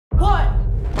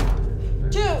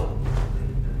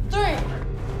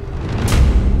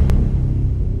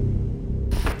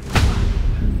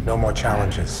without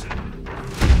challenges.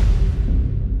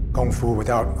 Kung Fu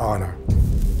without honor.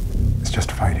 It's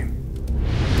just fighting.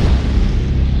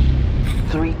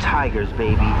 3 tigers,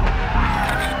 baby. Go,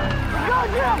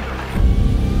 Jim!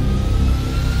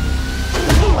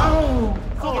 Oh!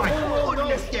 Oh my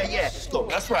goodness! Yeah. Look,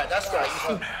 that's right.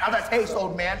 How's that taste,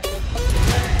 old man?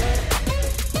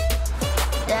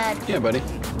 Dad. Yeah, buddy.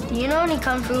 Do you know any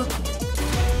Kung Fu?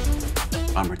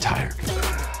 I'm retired.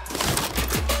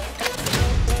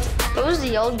 Who's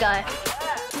the old guy?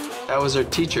 That was our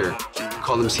teacher. We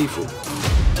called him Sifu.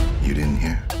 You didn't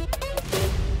hear?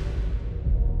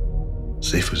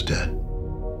 Sifu's dead.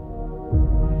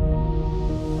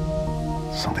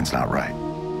 Something's not right.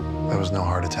 There was no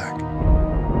heart attack.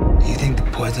 Do you think the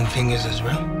poison fingers is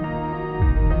real?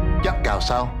 Yep, 教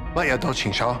授，乜嘢都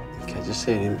清楚。 Okay, just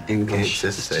say it in English.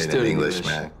 Just say it do in English,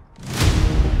 man.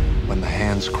 When the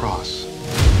hands cross,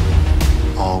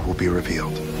 all will be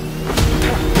revealed.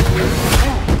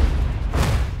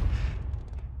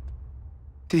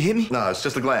 Did he hit me? No, it's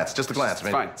just a glance,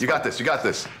 man. Fine. You got this.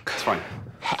 It's fine.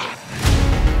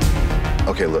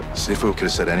 Okay, look, Sifu could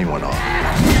have set anyone off.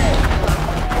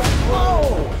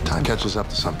 Time catches up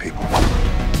to some people.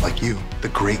 Like you, the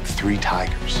great 3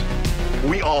 tigers.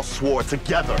 We all swore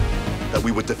together that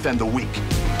we would defend the weak.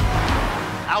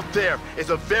 Out there is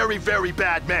a very, very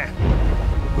bad man.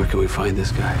 Where can we find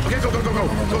this guy? Okay, go.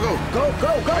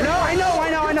 I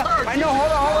know.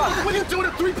 Hold on. What are you doing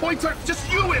a 3-pointer?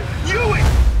 Just Yuan!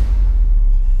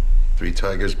 3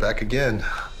 tigers back again.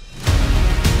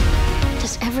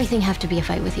 Does everything have to be a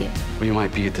fight with you? We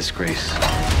might be a disgrace.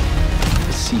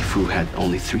 But Sifu had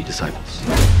only 3 disciples.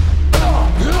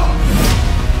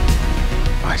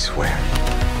 I swear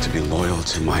to be loyal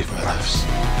to my brothers.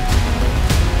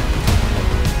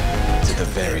 To the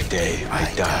very day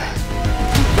I die.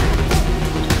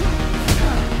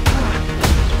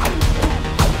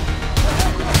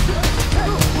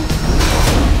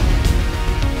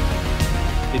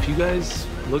 If you guys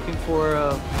looking for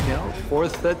a,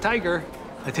 4th tiger,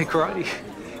 I take karate.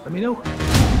 Let me know.